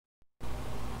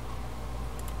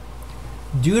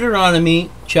Deuteronomy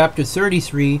chapter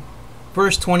 33,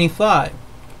 verse 25.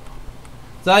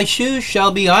 Thy shoes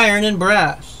shall be iron and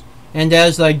brass, and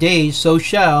as thy days so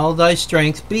shall thy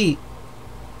strength be.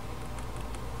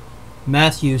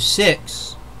 Matthew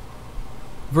 6,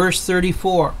 verse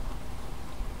 34.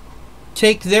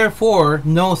 Take therefore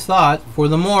no thought for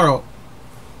the morrow,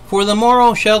 for the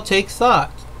morrow shall take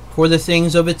thought for the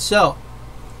things of itself.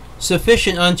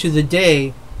 Sufficient unto the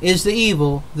day is the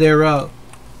evil thereof.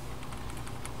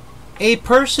 A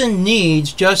person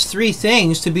needs just three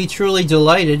things to be truly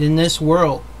delighted in this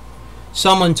world: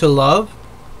 someone to love,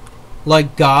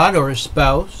 like God or a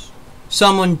spouse;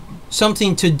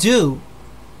 something to do,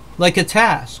 like a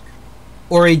task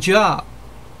or a job;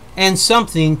 and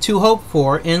something to hope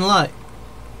for in life.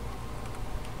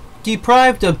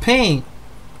 Deprived of pain,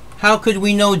 how could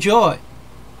we know joy?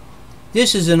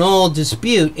 This is an old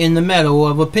dispute in the meadow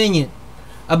of opinion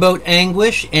about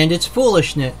anguish, and its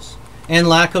foolishness and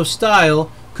lack of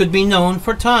style could be known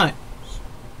for times.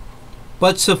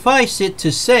 But suffice it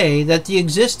to say that the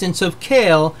existence of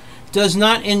kale does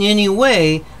not in any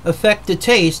way affect the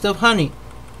taste of honey.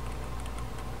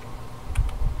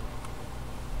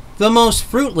 The most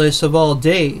fruitless of all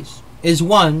days is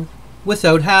one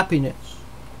without happiness.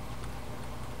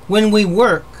 When we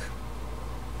work,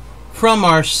 from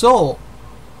our soul,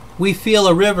 we feel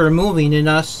a river moving in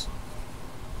us,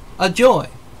 a joy.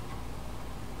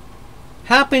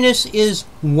 Happiness is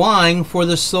wine for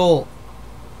the soul.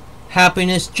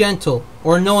 Happiness gentle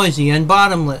or noisy and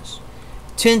bottomless,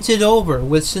 tinted over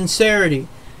with sincerity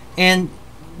and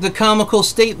the comical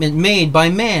statement made by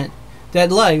man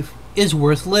that life is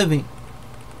worth living.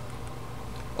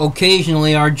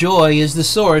 Occasionally our joy is the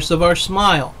source of our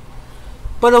smile,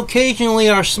 but occasionally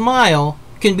our smile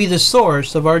can be the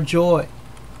source of our joy.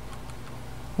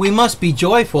 We must be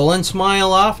joyful and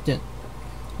smile often.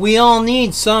 We all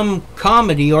need some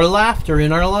comedy or laughter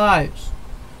in our lives.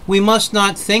 We must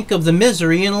not think of the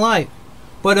misery in life,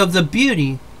 but of the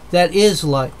beauty that is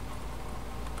life.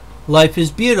 Life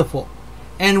is beautiful,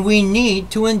 and we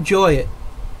need to enjoy it.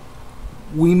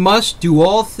 We must do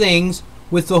all things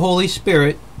with the Holy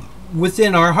Spirit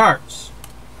within our hearts.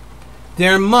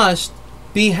 There must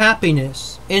be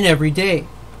happiness in every day.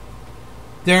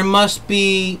 There must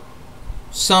be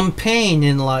some pain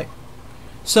in life,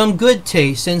 some good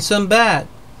taste and some bad.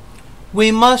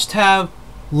 We must have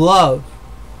love,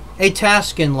 a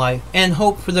task in life, and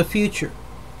hope for the future.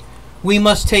 We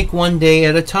must take one day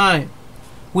at a time.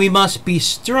 We must be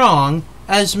strong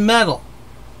as metal.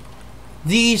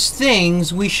 These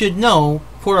things we should know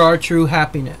for our true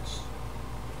happiness.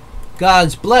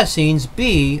 God's blessings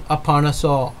be upon us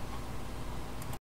all.